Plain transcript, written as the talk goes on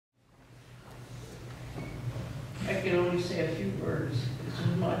can only say a few words. This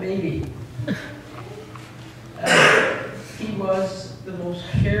is my baby. He was the most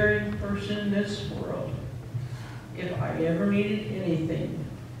caring person in this world. If I ever needed anything,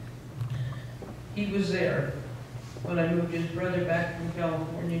 he was there. When I moved his brother back from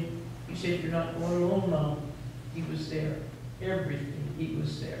California, he said, "You're not going alone now." He was there. Everything, he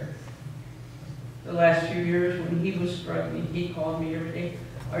was there. The last few years when he was struggling, he called me every day.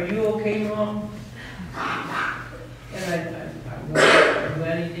 "Are you okay, Mom?" And I'm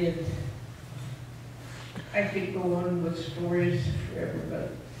glad he did. I could go on with stories forever,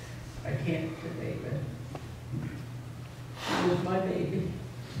 but I can't today. But he was my baby.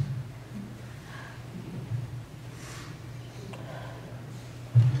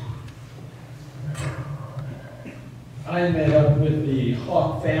 I met up with the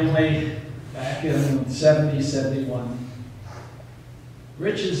Hawk family back in 70, 71.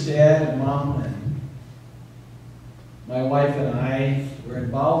 Rich's dad and mom and my wife and I were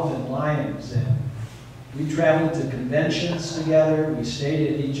involved in Lions, and we traveled to conventions together. We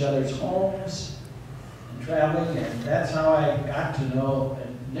stayed at each other's homes and traveling, and that's how I got to know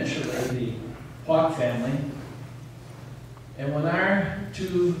initially the Hawk family. And when our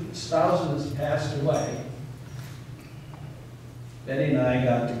two spouses passed away, Betty and I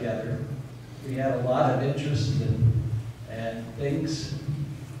got together. We had a lot of interest and things,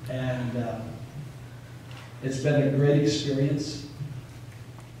 and it's been a great experience.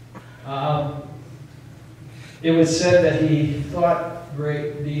 It was said that he thought a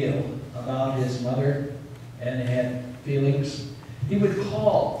great deal about his mother and had feelings. He would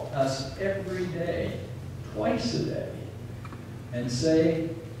call us every day, twice a day, and say,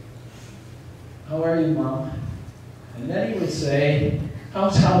 "How are you, Mom?" And then he would say,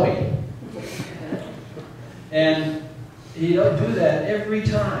 "How's Howie?" And he'd do that every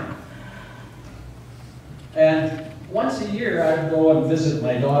time. And once a year, I'd go and visit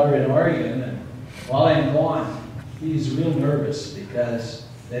my daughter in Oregon, and while I'm gone, he's real nervous because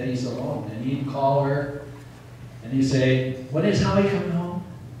Betty's alone. And he'd call her, and he'd say, "When is Howie coming home?"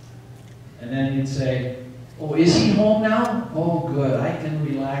 And then he'd say, "Oh, is he home now? Oh, good, I can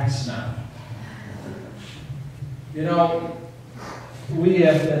relax now." You know, we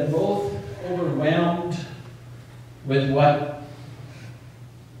have been both overwhelmed with what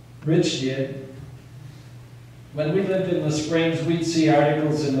Rich did. When we lived in the Springs, we'd see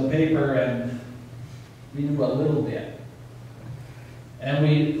articles in the paper, and we knew a little bit. And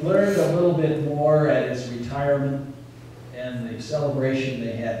we learned a little bit more at his retirement and the celebration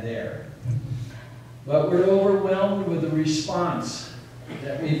they had there. But we're overwhelmed with the response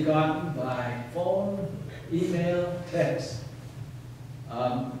that we've gotten by phone, email, text.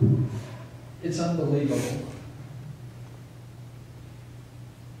 It's unbelievable.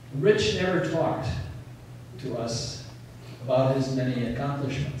 Rich never talked to us about his many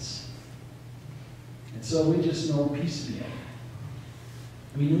accomplishments. And so we just know piecemeal.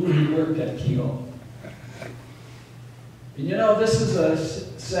 We knew he worked at Keogh. And you know, this is a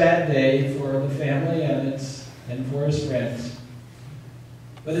sad day for the family and for his friends.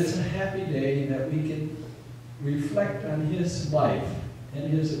 But it's a happy day that we can reflect on his life and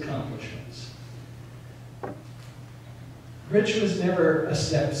his accomplishments. Rich was never a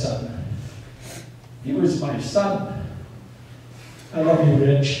stepson. He was my son. I love you,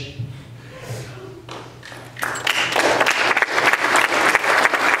 Rich.